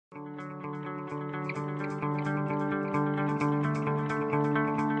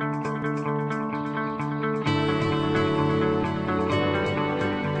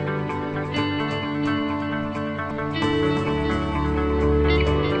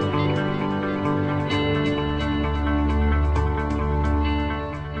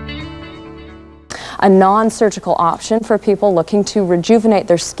a non-surgical option for people looking to rejuvenate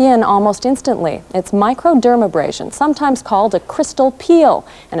their skin almost instantly. It's microdermabrasion, sometimes called a crystal peel,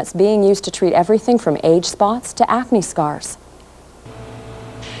 and it's being used to treat everything from age spots to acne scars.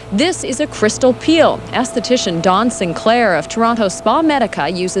 This is a crystal peel. Esthetician Dawn Sinclair of Toronto's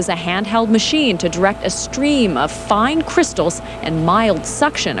SpaMedica uses a handheld machine to direct a stream of fine crystals and mild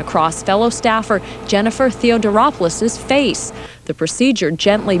suction across fellow staffer Jennifer Theodoropoulos' face. The procedure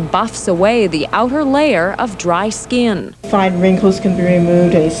gently buffs away the outer layer of dry skin. Fine wrinkles can be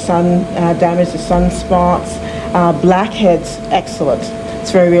removed, any sun damage, the sunspots, blackheads, excellent.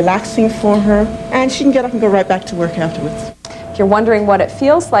 It's very relaxing for her, and she can get up and go right back to work afterwards. If you're wondering what it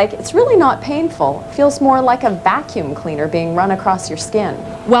feels like, it's really not painful. It feels more like a vacuum cleaner being run across your skin.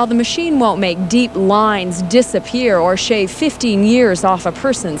 While the machine won't make deep lines disappear or shave 15 years off a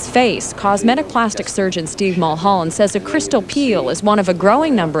person's face, cosmetic plastic surgeon Steve Mulholland says a crystal peel is one of a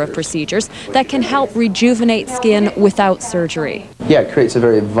growing number of procedures that can help rejuvenate skin without surgery. Yeah, it creates a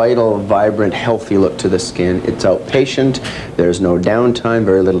very vital, vibrant, healthy look to the skin. It's outpatient, there's no downtime,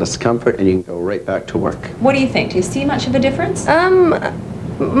 very little discomfort, and you can go right back to work. What do you think? Do you see much of a difference?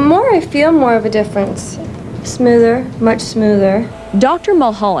 I feel more of a difference. Smoother, much smoother. Dr.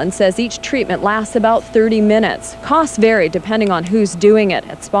 Mulholland says each treatment lasts about 30 minutes. Costs vary depending on who's doing it.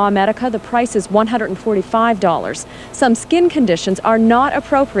 At SpaMedica, the price is $145. Some skin conditions are not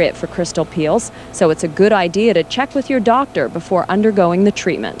appropriate for crystal peels, so it's a good idea to check with your doctor before undergoing the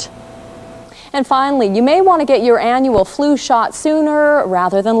treatment. And finally, you may want to get your annual flu shot sooner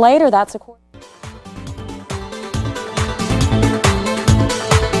rather than later. That's according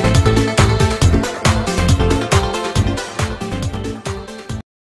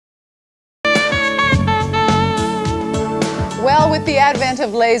Well, with the advent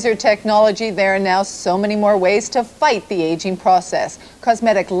of laser technology, there are now so many more ways to fight the aging process.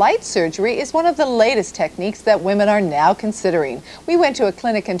 Cosmetic light surgery is one of the latest techniques that women are now considering. We went to a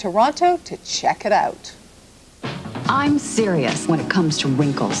clinic in Toronto to check it out. I'm serious when it comes to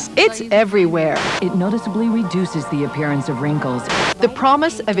wrinkles. It's everywhere. It noticeably reduces the appearance of wrinkles. The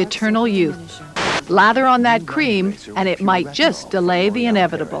promise of eternal youth. Lather on that cream and it might just delay the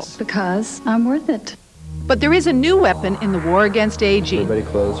inevitable. Because I'm worth it. But there is a new weapon in the war against aging.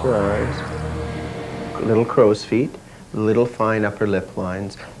 Everybody close your eyes. Little crow's feet, little fine upper lip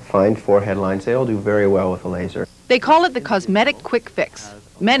lines, fine forehead lines. They all do very well with a laser. They call it the cosmetic quick fix.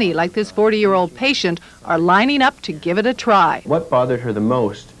 Many, like this 40-year-old patient, are lining up to give it a try. What bothered her the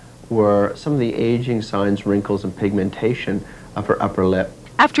most were some of the aging signs, wrinkles, and pigmentation of her upper lip.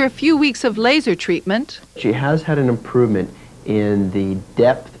 After a few weeks of laser treatment, she has had an improvement in the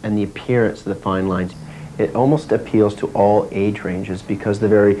depth and the appearance of the fine lines. It almost appeals to all age ranges because the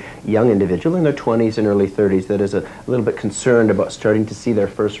very young individual in their 20s and early 30s that is a little bit concerned about starting to see their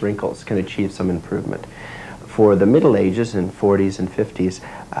first wrinkles can achieve some improvement. For the middle ages in 40s and 50s,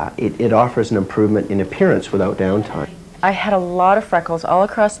 it offers an improvement in appearance without downtime. I had a lot of freckles all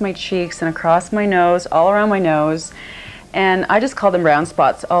across my cheeks and across my nose, all around my nose, and I just call them brown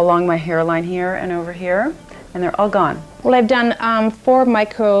spots all along my hairline here and over here, and they're all gone. Well, I've done 4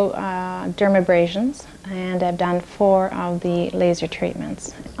 microdermabrasions, and I've done 4 of the laser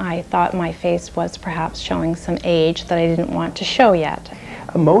treatments. I thought my face was perhaps showing some age that I didn't want to show yet.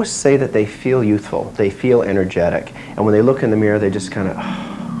 Most say that they feel youthful, they feel energetic, and when they look in the mirror they just kind of,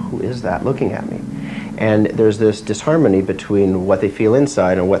 oh, who is that looking at me? And there's this disharmony between what they feel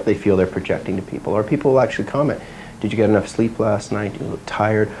inside and what they feel they're projecting to people. Or people will actually comment, did you get enough sleep last night? Do you look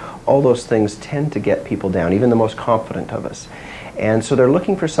tired? All those things tend to get people down, even the most confident of us. And so they're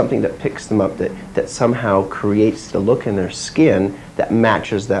looking for something that picks them up, that somehow creates the look in their skin that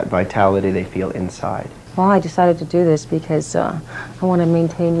matches that vitality they feel inside. Well, I decided to do this because I want to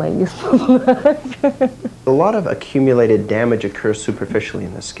maintain my youthful look. A lot of accumulated damage occurs superficially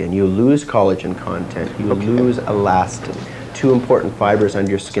in the skin. You lose collagen content, you lose elastin, 2 important fibers under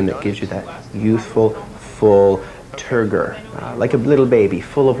your skin that gives you that youthful, full turgor, like a little baby,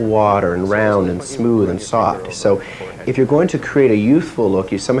 full of water and round and smooth and soft. So if you're going to create a youthful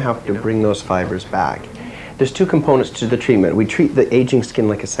look, you somehow have to bring those fibers back. There's 2 components to the treatment. We treat the aging skin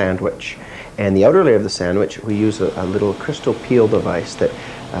like a sandwich. And the outer layer of the sandwich, we use a little crystal peel device that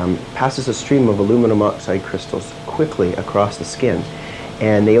passes a stream of aluminum oxide crystals quickly across the skin.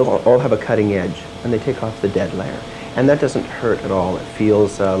 And they all have a cutting edge, and they take off the dead layer. And that doesn't hurt at all. It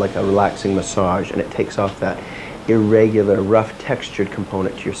feels like a relaxing massage, and it takes off that irregular, rough, textured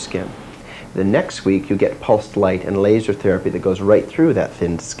component to your skin. The next week, you get pulsed light and laser therapy that goes right through that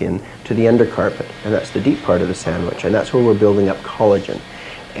thin skin to the undercarpet, and that's the deep part of the sandwich, and that's where we're building up collagen.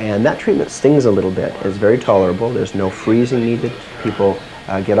 And that treatment stings a little bit. It's very tolerable. There's no freezing needed. People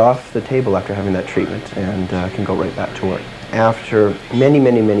get off the table after having that treatment and can go right back to work. After many,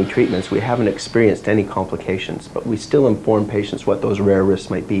 many, many treatments, we haven't experienced any complications, but we still inform patients what those rare risks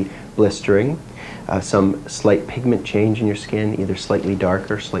might be: blistering, some slight pigment change in your skin, either slightly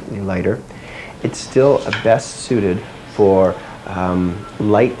darker, slightly lighter. It's still best suited for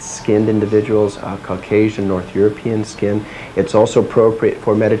light-skinned individuals, Caucasian, North European skin. It's also appropriate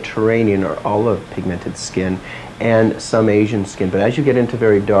for Mediterranean or olive-pigmented skin and some Asian skin. But as you get into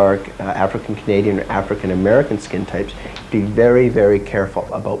very dark African Canadian or African American skin types, be very, very careful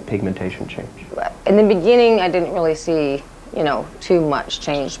about pigmentation change. In the beginning, I didn't really see, you know, too much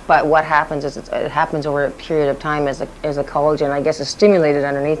change, but what happens is it happens over a period of time as a collagen, I guess, is stimulated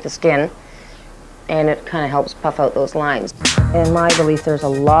underneath the skin, and it kind of helps puff out those lines. In my belief, there's a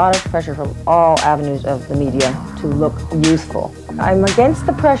lot of pressure from all avenues of the media to look youthful. I'm against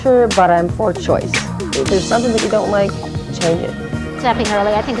the pressure, but I'm for choice. If there's something that you don't like, change it. Zapping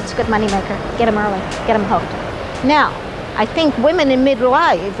early, I think it's a good moneymaker. Get them early, get them hooked. Now, I think women in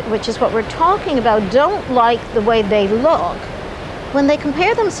midlife, which is what we're talking about, don't like the way they look when they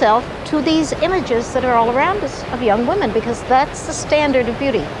compare themselves to these images that are all around us of young women, because that's the standard of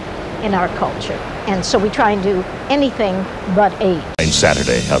beauty in our culture. And so we try and do anything but age.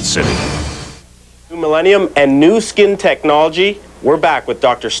 Saturday on City. New millennium and new skin technology. We're back with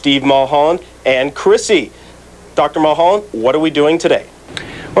Dr. Steve Mulholland and Chrissy. Dr. Mulholland, what are we doing today?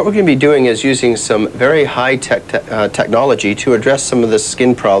 What we're going to be doing is using some very high-tech technology to address some of the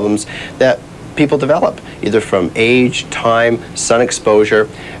skin problems that people develop, either from age, time, sun exposure,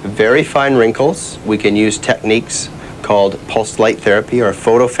 very fine wrinkles. We can use techniques called pulsed light therapy or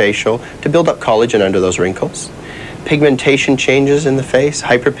photofacial to build up collagen under those wrinkles. Pigmentation changes in the face,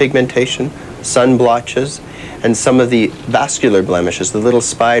 hyperpigmentation, sun blotches, and some of the vascular blemishes, the little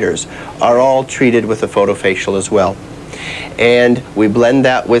spiders, are all treated with a photofacial as well. And we blend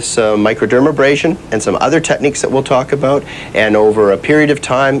that with some microdermabrasion and some other techniques that we'll talk about, and over a period of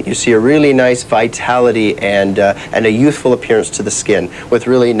time you see a really nice vitality and a youthful appearance to the skin with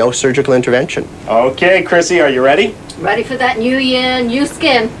really no surgical intervention. Okay, Chrissy, are you ready? Ready for that new year, new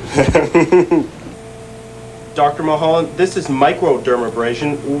skin. Dr. Mulholland, this is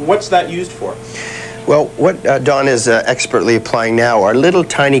microdermabrasion. What's that used for? Well, what Dawn is expertly applying now are little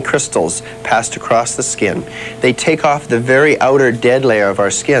tiny crystals passed across the skin. They take off the very outer dead layer of our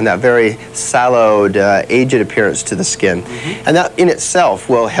skin, that very sallowed, aged appearance to the skin. And that in itself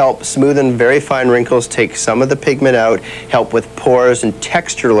will help smoothen very fine wrinkles, take some of the pigment out, help with pores and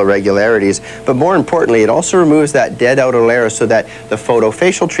textural irregularities. But more importantly, it also removes that dead outer layer so that the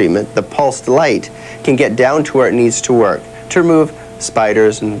photofacial treatment, the pulsed light, can get down to where it needs to work to remove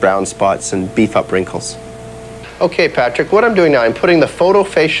spiders and brown spots and beef up wrinkles. Okay, Patrick, what I'm doing now, I'm putting the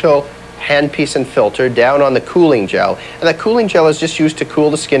photofacial handpiece and filter down on the cooling gel. And that cooling gel is just used to cool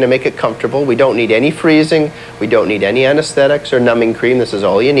the skin and make it comfortable. We don't need any freezing. We don't need any anesthetics or numbing cream. This is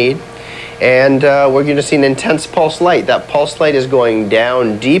all you need. And we're going to see an intense pulse light. That pulse light is going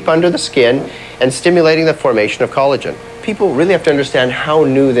down deep under the skin and stimulating the formation of collagen. People really have to understand how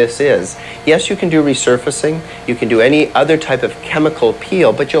new this is. Yes, you can do resurfacing, you can do any other type of chemical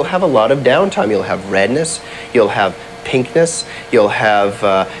peel, but you'll have a lot of downtime. You'll have redness, you'll have pinkness, you'll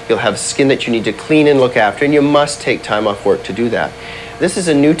have skin that you need to clean and look after, and you must take time off work to do that. This is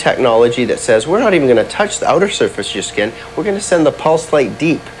a new technology that says we're not even going to touch the outer surface of your skin, we're going to send the pulse light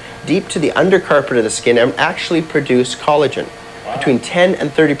deep to the undercarpet of the skin and actually produce collagen. Between 10 and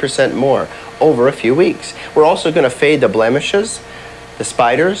 30% more over a few weeks. We're also going to fade the blemishes, the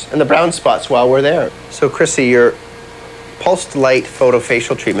spiders, and the brown spots while we're there. So Chrissy, your pulsed light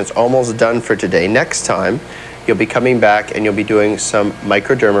photofacial treatment's almost done for today. Next time, you'll be coming back and you'll be doing some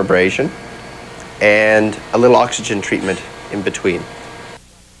microdermabrasion and a little oxygen treatment in between.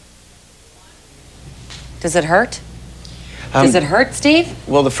 Does it hurt? Does it hurt, Steve?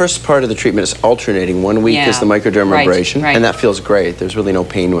 Well, the first part of the treatment is alternating. 1 week is the microdermabrasion, and that feels great. There's really no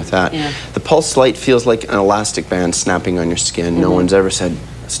pain with that. The pulse light feels like an elastic band snapping on your skin. No one's ever said,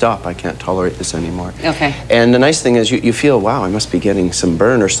 stop, I can't tolerate this anymore. Okay. And the nice thing is you feel, wow, I must be getting some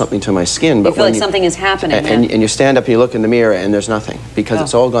burn or something to my skin. But you feel like something is happening. And you stand up and you look in the mirror and there's nothing, because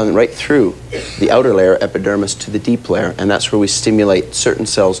it's all gone right through the outer layer, epidermis, to the deep layer, and that's where we stimulate certain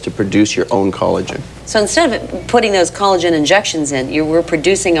cells to produce your own collagen. So instead of putting those collagen injections in, we're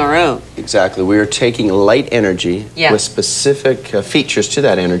producing our own. Exactly. We are taking light energy with specific features to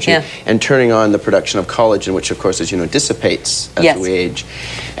that energy and turning on the production of collagen, which of course, as you know, dissipates as we age.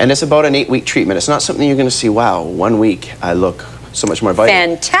 And it's about an 8-week treatment. It's not something you're going to see, wow, 1 week I look so much more vital.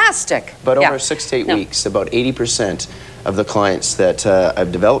 Fantastic. But over 6 to 8 weeks, about 80% of the clients that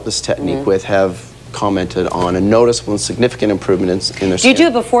I've developed this technique with have commented on a noticeable and significant improvement in their skin. Do you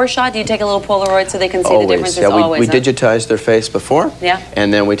do a before shot? Do you take a little Polaroid so they can see the differences? Yeah, we Always, huh? digitize their face before,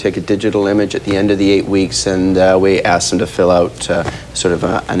 and then we take a digital image at the end of the 8 weeks, and we ask them to fill out sort of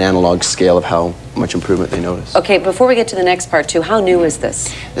an analog scale of how much improvement they notice. Okay, before we get to the next part too, how new is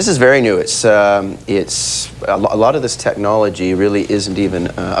this? This is very new. It's a lot of this technology really isn't even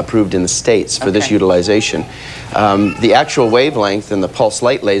approved in the States for this utilization. The actual wavelength and the pulse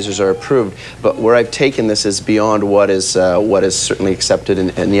light lasers are approved, but where I've taken this is beyond what is certainly accepted in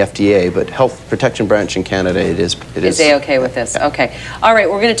the FDA. But Health Protection Branch in Canada, it is. Is they okay with this? Okay. All right,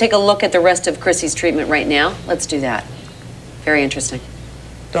 we're going to take a look at the rest of Chrissy's treatment right now. Let's do that. Very interesting.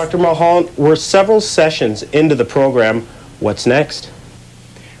 Dr. Mulholland, we're several sessions into the program. What's next?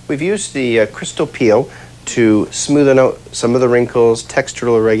 We've used the crystal peel to smoothen out some of the wrinkles,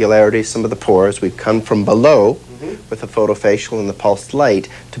 textural irregularities, some of the pores. We've come from below with the photofacial and the pulsed light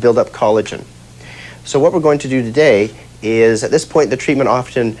to build up collagen. So what we're going to do today is, at this point in the treatment,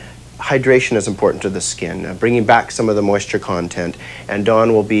 often hydration is important to the skin, bringing back some of the moisture content. And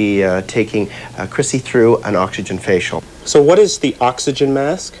Dawn will be taking Chrissy through an oxygen facial. So what is the oxygen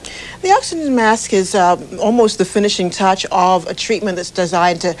mask? The oxygen mask is almost the finishing touch of a treatment that's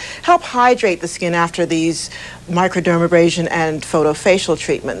designed to help hydrate the skin after these microdermabrasion and photofacial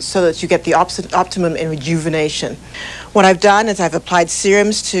treatments so that you get the optimum in rejuvenation. What I've done is I've applied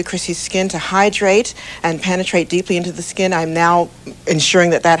serums to Chrissy's skin to hydrate and penetrate deeply into the skin. I'm now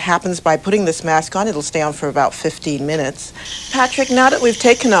ensuring that that happens by putting this mask on. It'll stay on for about 15 minutes. Patrick, now that we've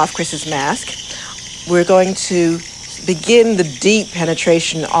taken off Chrissy's mask, we're going to begin the deep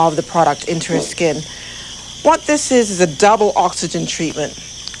penetration of the product into her skin. What this is a double oxygen treatment.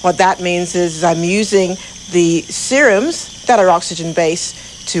 What that means is I'm using the serums that are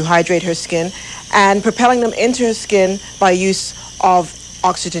oxygen-based to hydrate her skin and propelling them into her skin by use of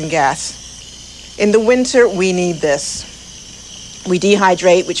oxygen gas. In the winter, we need this. We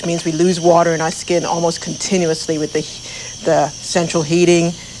dehydrate, which means we lose water in our skin almost continuously with the central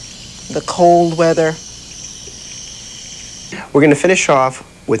heating, the cold weather. We're going to finish off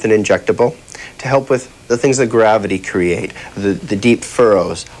with an injectable to help with the things that gravity create, the deep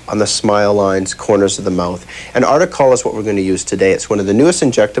furrows on the smile lines, corners of the mouth. And Articol is what we're going to use today. It's one of the newest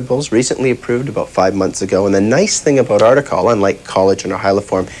injectables, recently approved about 5 months ago. And the nice thing about Articol, unlike collagen or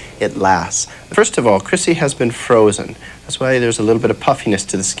Hyloform, it lasts. First of all, Chrissy has been frozen. That's why there's a little bit of puffiness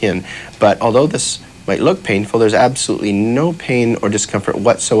to the skin. But although this might look painful, there's absolutely no pain or discomfort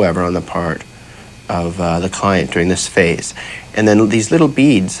whatsoever on the part of the client during this phase. And then these little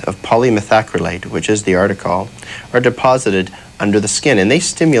beads of polymethacrylate, which is the Articol, are deposited under the skin, and they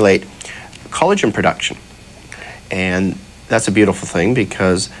stimulate collagen production. And that's a beautiful thing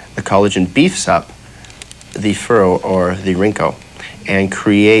because the collagen beefs up the furrow or the wrinkle and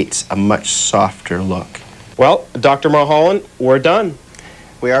creates a much softer look. Well, Dr. Mulholland, we're done.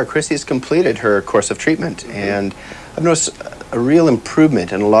 We are. Chrissy's completed her course of treatment, and I've noticed a real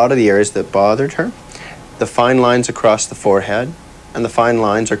improvement in a lot of the areas that bothered her. The fine lines across the forehead and the fine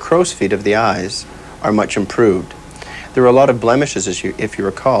lines or crow's feet of the eyes are much improved. There were a lot of blemishes, if you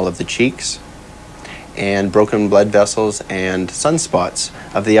recall, of the cheeks and broken blood vessels and sunspots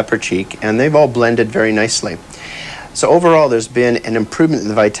of the upper cheek, and they've all blended very nicely. So overall, there's been an improvement in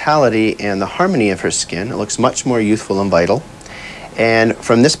the vitality and the harmony of her skin. It looks much more youthful and vital. And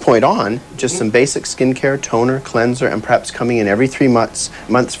from this point on, just some basic skincare, toner, cleanser, and perhaps coming in every 3 months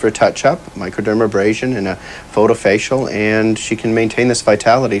for a touch-up, microdermabrasion and a photofacial, and she can maintain this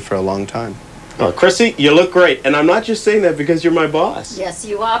vitality for a long time. Oh, Chrissy, you look great. And I'm not just saying that because you're my boss. Yes,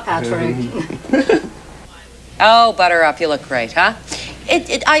 you are, Patrick. Oh, butter up, you look great, huh?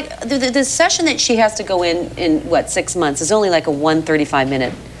 The session that she has to go in what, 6 months is only like a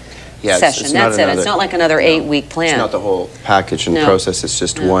 135-minute session. That's it. It's not like another 8-week plan. It's not the whole package and process. It's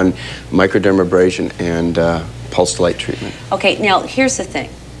just one microdermabrasion and pulsed light treatment. Okay, now here's the thing.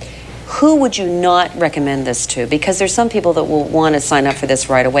 Who would you not recommend this to? Because there's some people that will want to sign up for this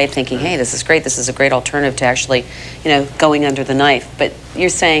right away thinking, hey, this is great. This is a great alternative to actually, going under the knife. But you're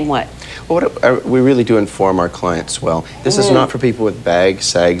saying what? Well, we really do inform our clients well. This is not for people with bags,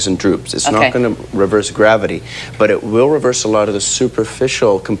 sags, and droops. It's not going to reverse gravity, but it will reverse a lot of the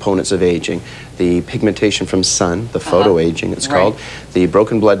superficial components of aging. The pigmentation from sun, the photoaging it's called, the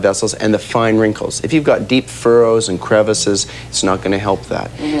broken blood vessels, and the fine wrinkles. If you've got deep furrows and crevices, it's not going to help that.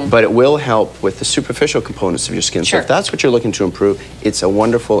 But it will help with the superficial components of your skin. So if that's what you're looking to improve, it's a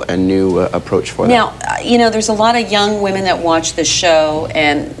wonderful and new approach for that. Now, there's a lot of young women that watch this show,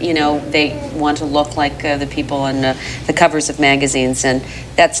 and, they want to look like the people on the covers of magazines, and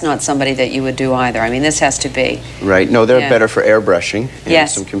that's not somebody that you would do either. I mean, this has to be. Right. No, they're better for airbrushing and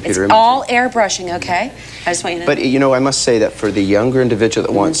some computer imaging. All airbrushing, okay? I just want you to know. But, you know, I must say that for the younger individual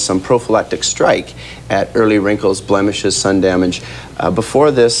that wants some prophylactic strike at early wrinkles, blemishes, sun damage, before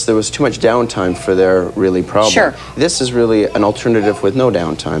this, there was too much downtime for their really problem. Sure. This is really an alternative with no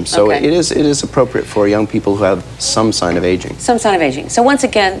downtime. So it is appropriate for young people who have some sign of aging. Some sign of aging. So once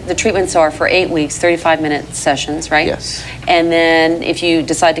again, the treatments are for 8 weeks, 35-minute sessions, right? Yes. And then if you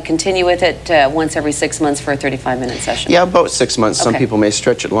decide to continue with it, once every 6 months for a 35-minute session. Yeah, about 6 months. Some Okay. people may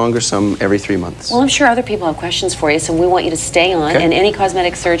stretch it longer, some every 3 months. Well, I'm sure other people have questions for you, so we want you to stay on. Okay. And any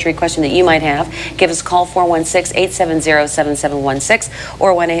cosmetic surgery question that you might have, give us a call, 416-870-7716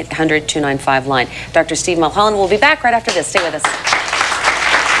 or 1-800-295-LINE. Dr. Steve Mulholland will be back right after this. Stay with us.